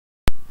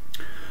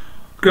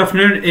Good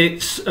afternoon,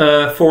 it's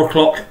 4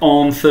 o'clock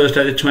on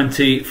Thursday the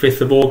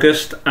 25th of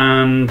August,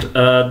 and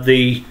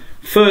the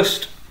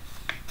first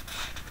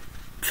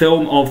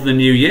film of the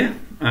new year.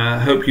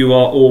 Hope you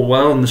are all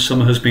well and the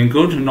summer has been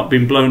good and not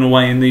been blown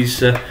away in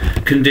these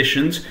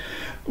conditions.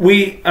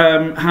 We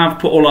have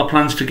put all our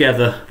plans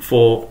together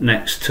for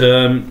next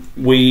term.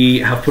 We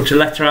have put a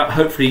letter out.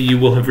 Hopefully you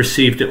will have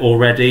received it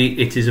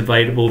already. It is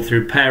available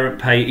through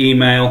Parent Pay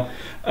email.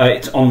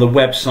 It's on the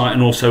website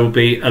and also will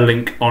be a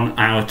link on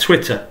our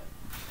Twitter.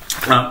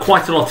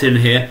 Quite a lot in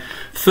here.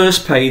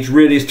 First page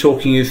really is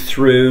talking you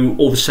through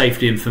all the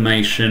safety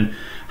information,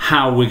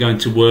 how we're going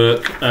to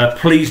work.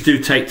 Please do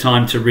take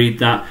time to read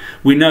that.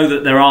 We know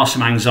that there are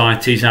some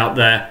anxieties out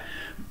there,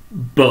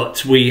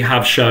 but we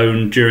have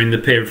shown during the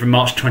period from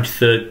March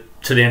 23rd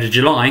to the end of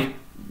July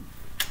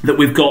that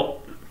we've got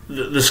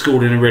the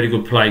school in a really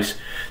good place.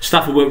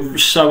 Staff have worked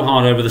so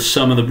hard over the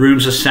summer. The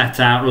rooms are set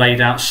out, laid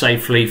out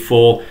safely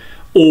for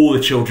all the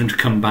children to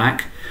come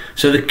back.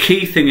 So the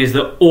key thing is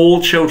that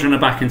all children are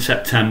back in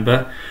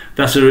September.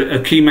 That's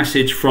a key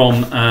message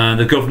from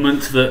the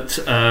government,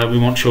 that we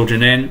want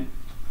children in.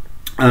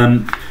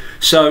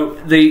 So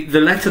the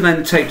letter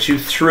then takes you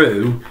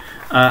through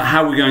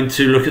how we're going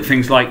to look at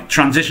things like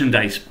transition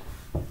days.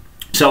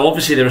 So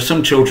obviously there are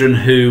some children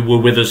who were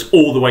with us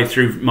all the way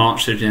through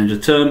March through the end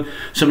of term,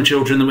 some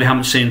children that we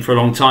haven't seen for a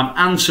long time,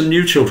 and some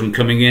new children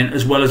coming in,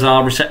 as well as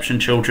our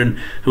reception children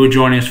who are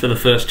joining us for the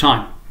first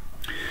time.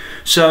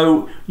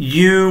 So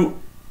you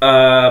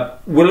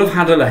will have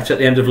had a letter at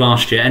the end of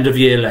last year, end of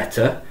year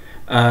letter.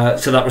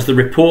 So that was the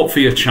report for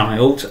your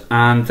child,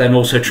 and then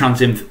also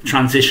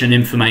transition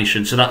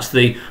information. So that's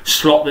the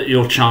slot that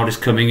your child is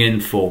coming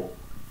in for.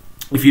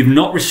 If you've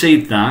not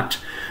received that,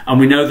 and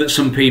we know that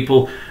some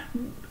people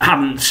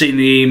haven't seen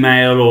the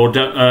email or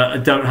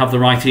don't have the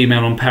right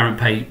email on Parent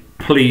Pay,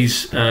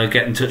 please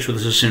get in touch with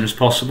us as soon as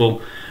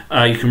possible.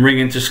 You can ring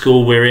into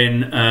school, we're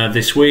in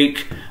this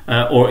week,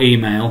 or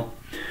email.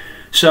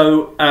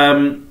 So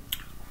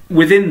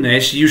within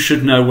this, you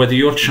should know whether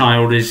your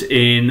child is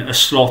in a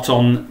slot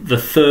on the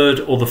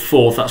 3rd or the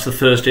 4th. That's the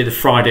Thursday, the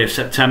Friday of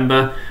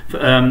September.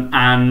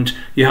 And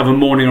you have a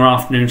morning or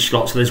afternoon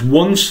slot. So there's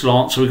one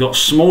slot. So we've got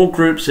small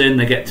groups in.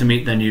 They get to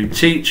meet their new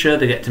teacher.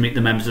 They get to meet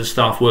the members of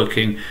staff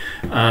working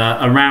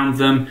around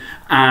them.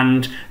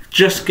 And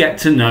just get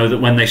to know that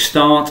when they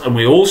start, and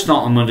we all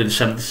start on Monday the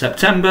 7th of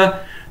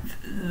September,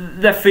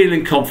 they're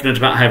feeling confident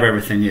about how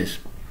everything is.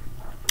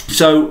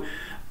 So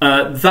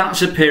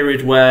that's a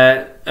period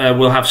where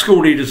we'll have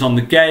school leaders on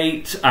the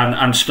gate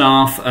and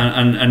staff,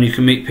 and you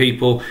can meet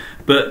people,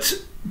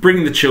 but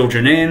bringing the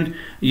children in,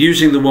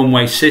 using the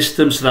one-way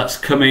system, so that's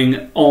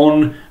coming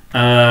on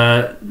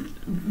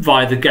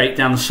via the gate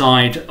down the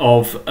side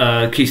of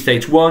Key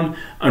Stage 1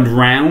 and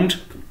round.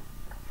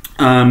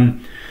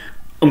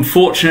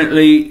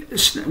 Unfortunately,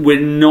 we're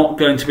not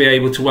going to be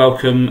able to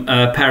welcome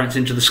parents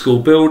into the school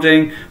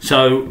building,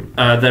 so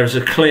there's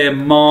a clear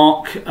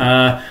mark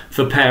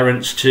for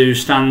parents to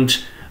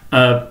stand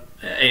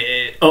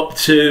up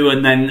to,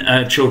 and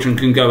then children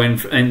can go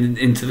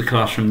into the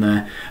classroom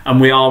there.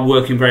 And we are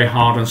working very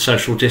hard on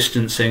social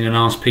distancing and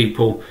ask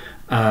people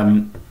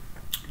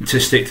to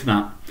stick to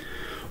that.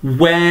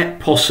 Where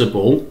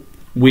possible,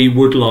 we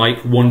would like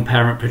one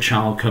parent per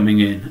child coming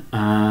in.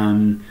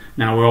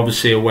 Now we're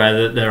obviously aware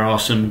that there are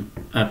some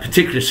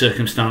particular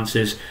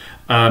circumstances,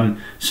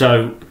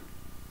 so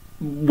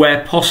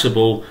where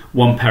possible,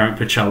 one parent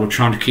per child. We're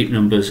trying to keep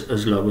numbers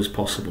as low as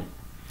possible.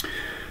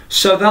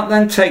 So that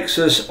then takes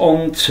us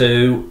on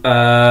to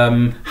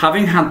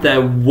having had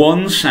their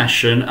one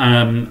session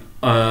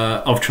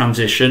of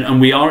transition,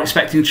 and we are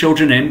expecting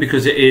children in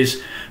because it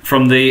is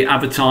from the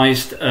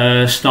advertised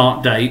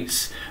start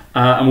dates,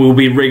 and we'll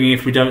be ringing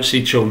if we don't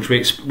see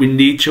children. We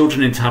need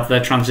children in to have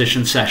their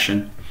transition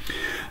session.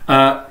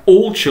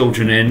 All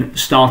children in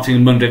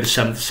starting Monday the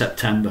 7th of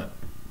September.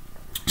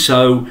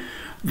 So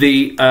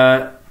the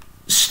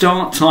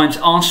start times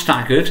are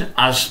staggered,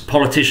 as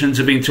politicians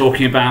have been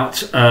talking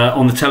about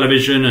on the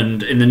television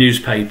and in the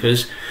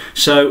newspapers.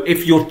 So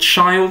if your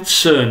child's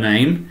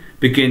surname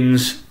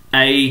begins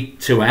A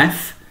to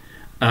F,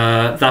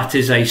 that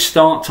is a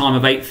start time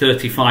of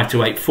 8:35 to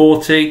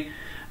 8:40,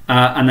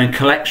 and then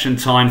collection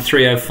time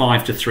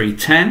 3:05 to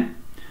 3:10.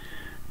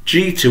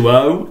 G to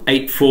O,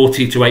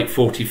 8:40 to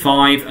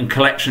 8:45, and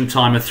collection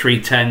time of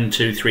 3:10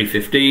 to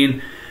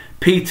 3:15.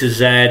 P to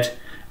Z,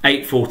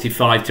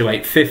 8:45 to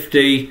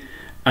 8:50,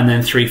 and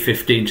then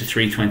 3:15 to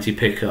 3:20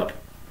 pickup.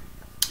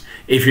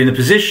 If you're in the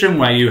position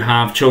where you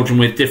have children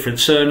with different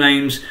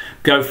surnames,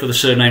 go for the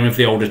surname of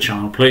the older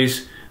child,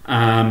 please.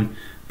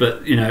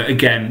 But you know,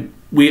 again,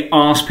 we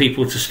ask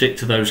people to stick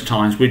to those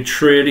times. We're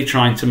truly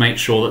trying to make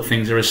sure that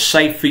things are as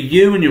safe for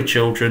you and your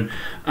children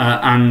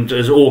and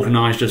as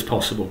organised as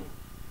possible.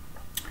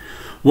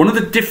 One of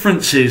the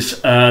differences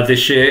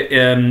this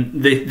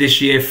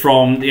year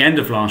from the end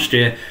of last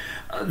year,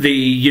 the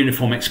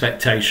uniform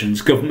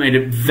expectations. Government made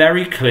it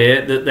very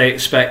clear that they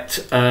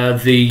expect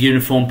the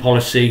uniform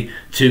policy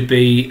to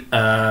be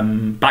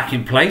back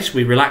in place.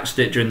 We relaxed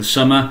it during the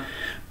summer.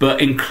 but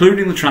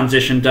including the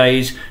transition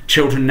days,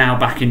 children now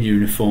back in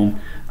uniform,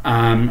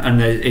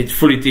 and it's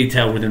fully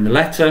detailed within the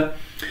letter.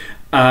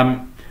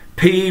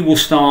 PE will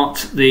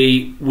start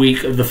the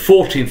week of the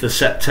 14th of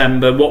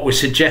September. What we're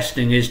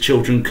suggesting is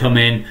children come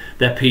in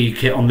their PE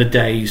kit on the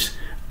days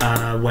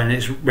when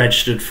it's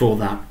registered for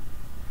that.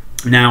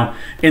 Now,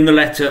 in the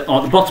letter at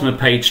the bottom of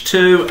page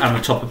 2 and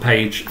the top of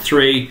page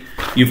 3,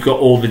 you've got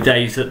all the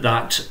days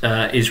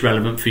that is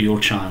relevant for your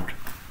child.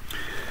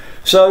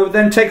 So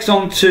then takes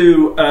on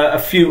to a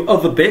few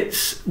other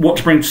bits. What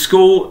to bring to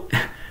school.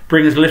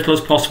 Bring as little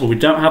as possible. We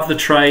don't have the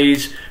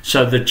trays,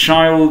 so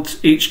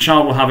each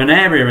child will have an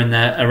area in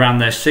there around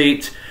their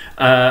seat,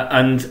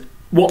 and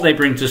what they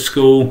bring to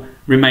school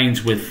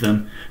remains with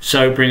them.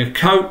 So bring a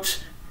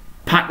coat,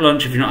 pack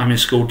lunch if you're not having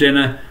school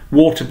dinner,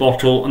 water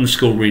bottle, and the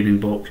school reading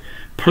book.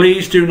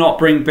 Please do not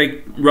bring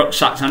big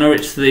rucksacks. I know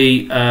it's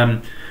the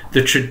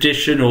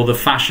tradition or the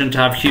fashion to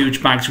have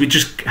huge bags. We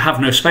just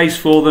have no space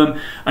for them,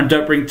 and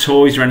don't bring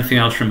toys or anything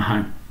else from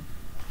home.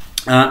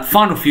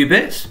 Final few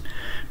bits.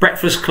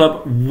 Breakfast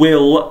Club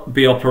will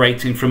be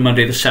operating from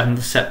Monday the 7th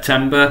of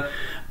September.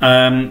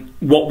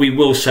 What we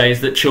will say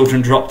is that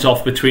children dropped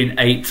off between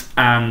 8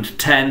 and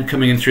 10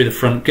 coming in through the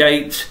front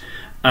gate.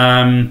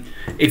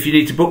 If you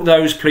need to book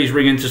those, please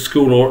ring into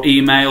school or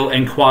email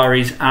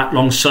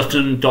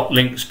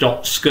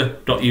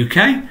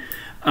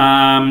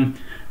enquiries@longsutton.links.sc.uk.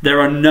 There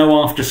are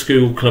no after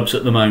school clubs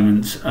at the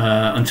moment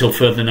until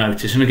further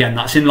notice, and again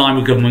that's in line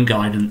with government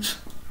guidance.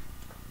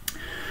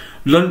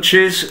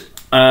 Lunches,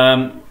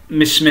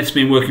 Miss Smith's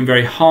been working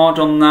very hard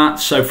on that,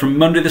 so from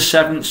Monday the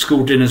 7th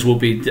school dinners will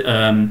be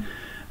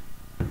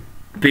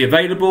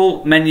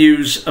available.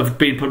 Menus have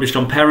been published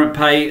on Parent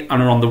Pay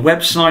and are on the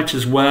website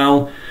as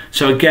well.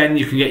 So again,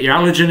 you can get your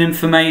allergen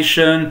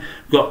information.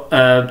 We've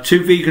got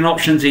 2 vegan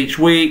options each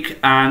week,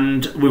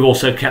 and we've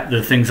also kept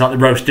the things like the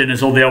roast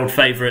dinners, all the old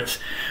favourites.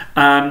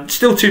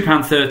 Still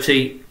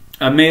 £2.30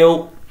 a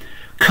meal.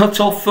 Cut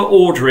off for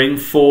ordering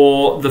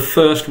for the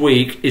first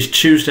week is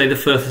Tuesday the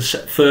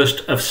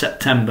 1st of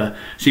September.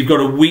 So you've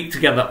got a week to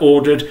get that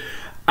ordered,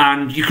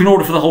 and you can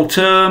order for the whole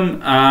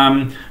term.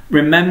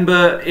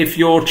 Remember, if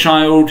your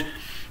child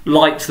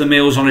likes the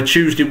meals on a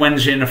Tuesday,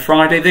 Wednesday and a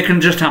Friday, they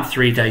can just have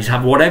 3 days.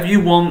 Have whatever you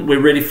want. We're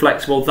really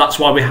flexible. That's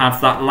why we have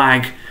that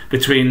lag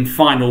between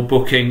final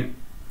booking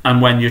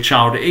and when your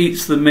child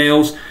eats the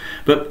meals.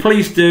 But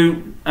please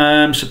do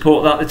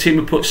support that. The team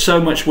have put so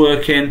much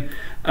work in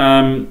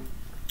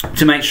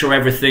to make sure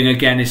everything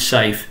again is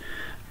safe.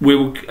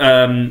 We'll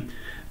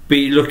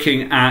be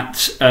looking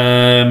at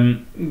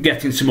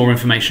getting some more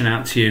information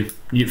out to you,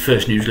 your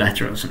first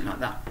newsletter or something like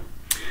that.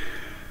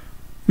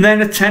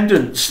 Then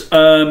attendance.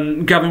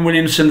 Gavin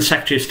Williamson, the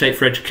Secretary of State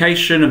for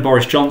Education, and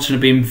Boris Johnson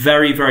have been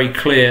very, very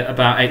clear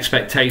about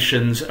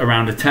expectations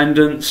around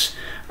attendance,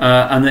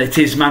 and that it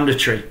is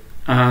mandatory.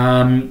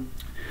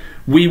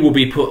 We will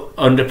be put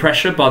under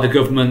pressure by the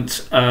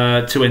government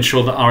to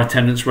ensure that our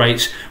attendance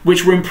rates,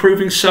 which were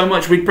improving so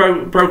much, we'd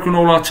broken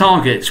all our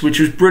targets, which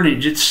was brilliant.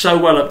 We did so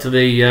well up to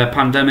the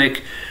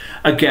pandemic.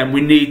 Again,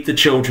 we need the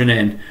children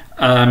in.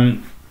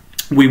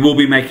 We will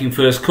be making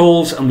first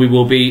calls, and we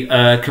will be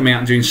coming out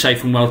and doing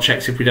safe and well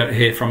checks if we don't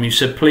hear from you.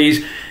 So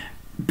please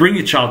bring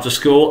your child to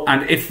school,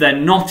 and if they're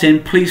not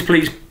in, please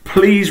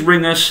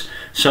ring us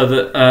so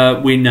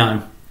that we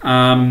know.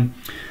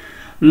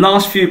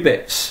 Last few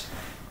bits.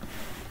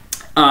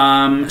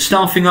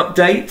 Staffing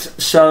update.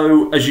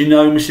 So as you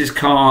know, Mrs.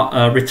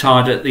 Carr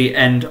retired at the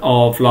end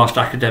of last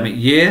academic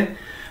year.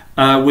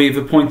 We've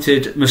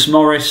appointed Miss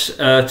Morris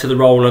to the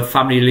role of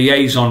Family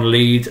Liaison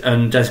Lead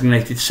and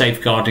Designated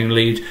Safeguarding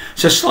Lead.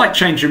 So a slight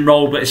change in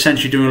role, but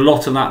essentially doing a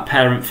lot of that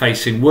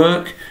parent-facing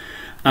work.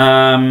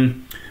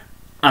 And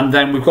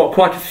then we've got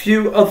quite a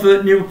few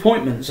other new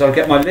appointments. I'll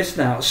get my list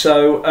now.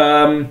 So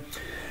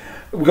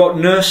we've got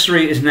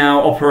nursery is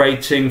now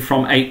operating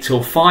from 8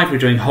 till 5. We're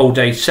doing whole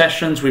day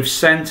sessions. We've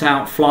sent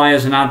out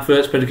flyers and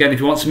adverts, but again, if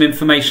you want some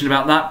information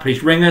about that,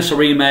 please ring us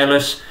or email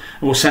us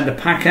and we'll send a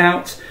pack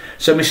out.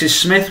 So Mrs.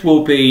 Smith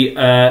will be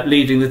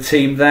leading the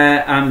team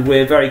there, and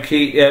we're very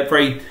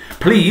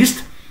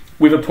pleased.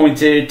 We've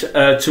appointed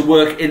to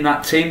work in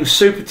that team, a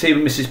super team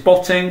of Mrs.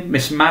 Botting,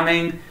 Miss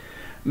Manning,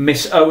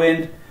 Miss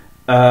Owen,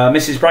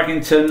 Mrs.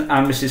 Braggington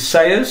and Mrs.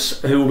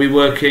 Sayers, who will be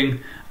working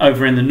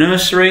over in the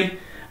nursery.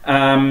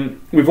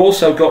 We've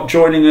also got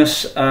joining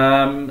us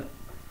Mr.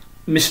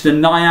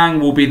 Nyang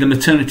will be the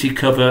maternity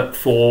cover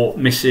for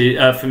Miss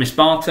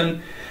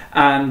Barton,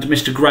 and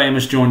Mr. Graham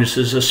has joined us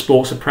as a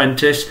sports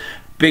apprentice.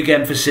 Big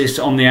emphasis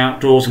on the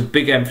outdoors and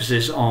big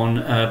emphasis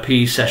on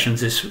PE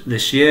sessions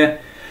this year.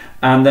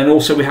 And then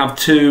also we have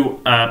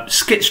 2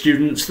 skit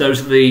students.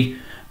 Those are the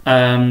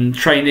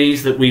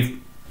trainees that we've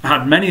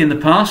had many in the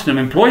past, and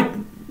have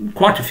employed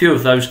quite a few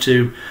of those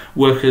to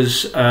work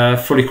as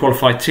fully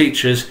qualified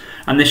teachers.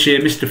 And this year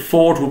Mr.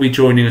 Ford will be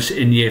joining us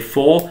in year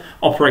 4,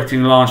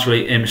 operating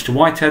largely in Mr.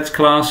 Whitehead's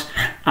class,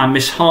 and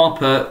Miss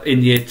Harper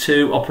in year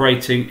 2,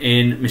 operating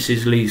in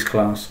Mrs. Lee's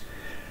class.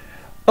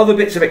 Other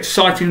bits of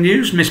exciting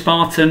news. Miss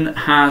Barton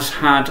has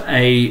had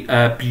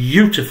a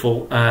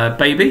beautiful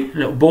baby,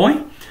 little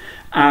boy,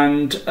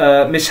 and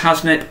Miss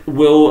Hasnett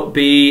will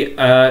be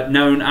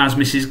known as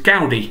Mrs.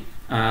 Gowdy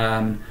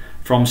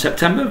from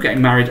September,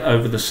 getting married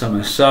over the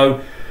summer.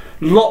 So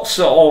lots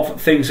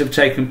of things have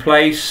taken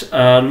place,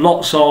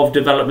 lots of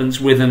developments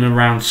within and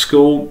around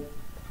school.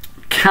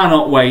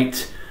 Cannot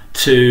wait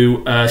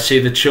to see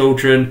the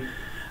children.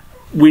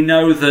 We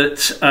know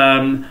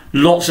that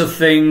lots of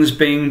things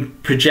being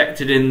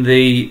projected in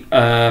the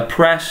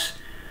press.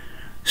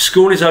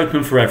 School is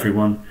open for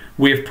everyone.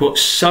 We have put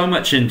so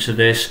much into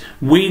this.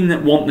 We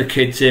want the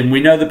kids in.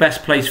 We know the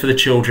best place for the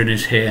children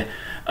is here.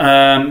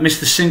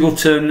 Mr.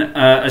 Singleton,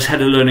 as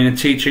Head of Learning and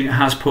Teaching,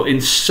 has put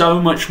in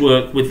so much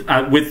work with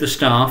the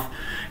staff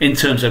in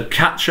terms of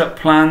catch-up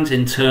plans,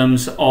 in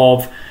terms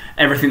of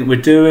everything that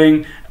we're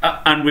doing,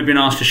 and we've been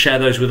asked to share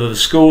those with other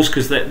schools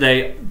because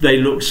they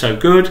look so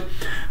good.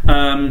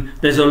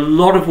 There's a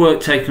lot of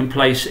work taking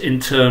place in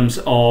terms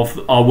of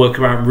our work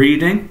around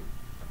reading,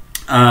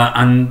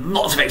 and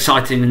lots of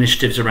exciting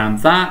initiatives around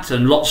that,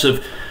 and lots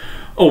of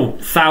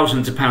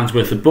thousands of pounds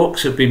worth of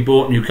books have been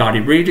bought, new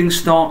guided reading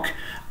stock,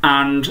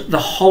 and the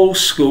whole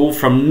school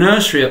from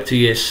nursery up to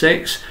year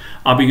 6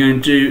 are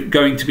going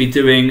to be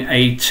doing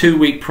a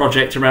 2-week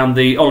project around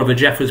the Oliver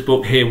Jeffers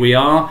book Here We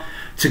Are,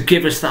 to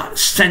give us that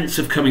sense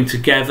of coming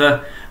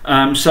together.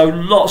 So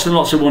lots and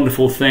lots of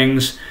wonderful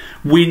things.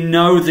 We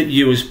know that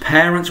you as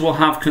parents will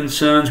have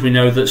concerns. We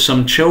know that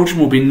some children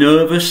will be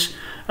nervous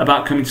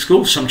about coming to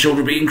school. Some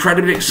children will be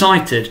incredibly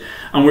excited,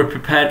 and we're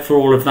prepared for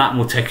all of that, and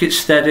we'll take it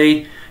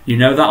steady. You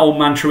know that old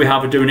mantra we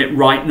have of doing it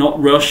right,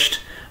 not rushed,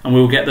 and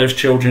we will get those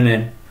children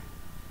in.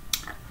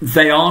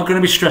 They are going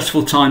to be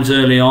stressful times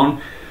early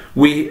on.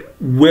 We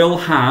will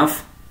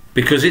have,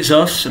 because it's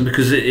us and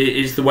because it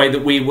is the way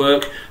that we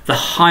work, the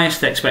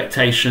highest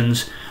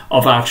expectations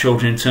of our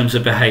children in terms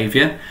of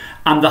behaviour,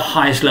 and the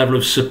highest level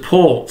of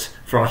support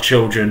for our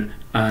children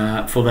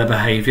for their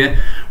behaviour.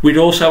 We'd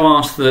also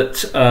ask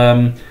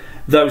that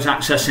those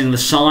accessing the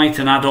site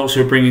and adults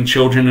who are bringing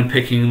children and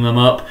picking them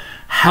up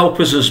help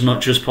us as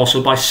much as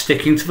possible by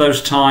sticking to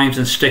those times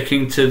and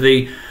sticking to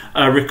the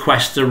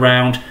requests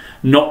around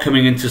not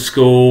coming into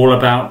school,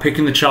 about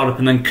picking the child up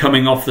and then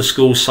coming off the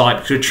school site,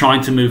 because we're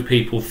trying to move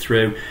people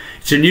through.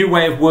 It's a new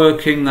way of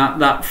working,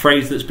 that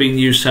phrase that's been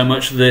used so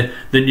much, the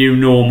new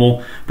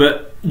normal.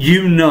 But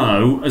you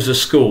know, as a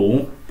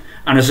school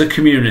and as a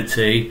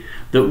community,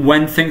 that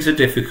when things are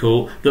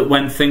difficult, that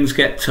when things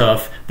get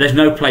tough, there's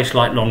no place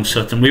like Long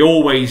Sutton. We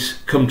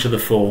always come to the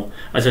fore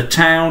as a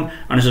town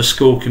and as a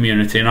school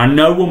community, and I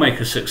know we'll make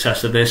a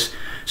success of this.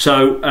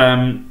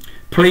 So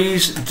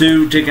please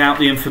do dig out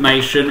the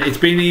information. It's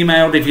been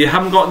emailed. If you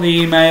haven't gotten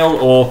the email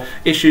or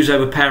issues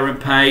over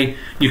parent pay,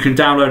 you can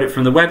download it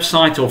from the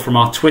website or from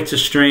our Twitter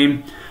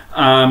stream.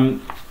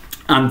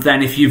 And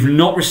then if you've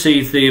not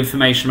received the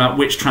information about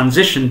which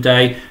transition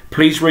day,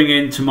 please ring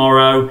in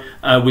tomorrow.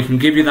 We can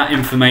give you that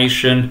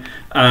information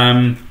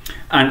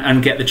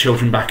and get the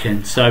children back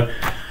in. So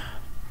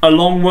a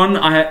long one.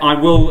 I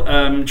will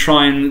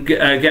try and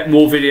get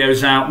more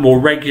videos out more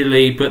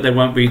regularly, but they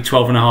won't be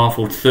 12.5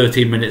 or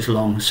 13 minutes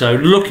long. So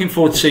looking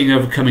forward to seeing you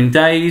over coming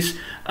days,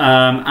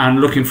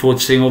 and looking forward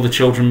to seeing all the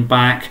children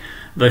back.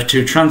 Those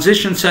 2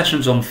 transition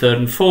sessions on the 3rd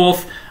and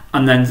 4th,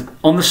 and then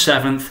on the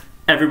 7th,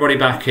 everybody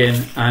back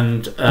in,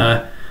 and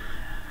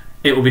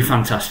it will be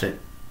fantastic.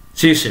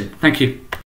 See you soon. Thank you.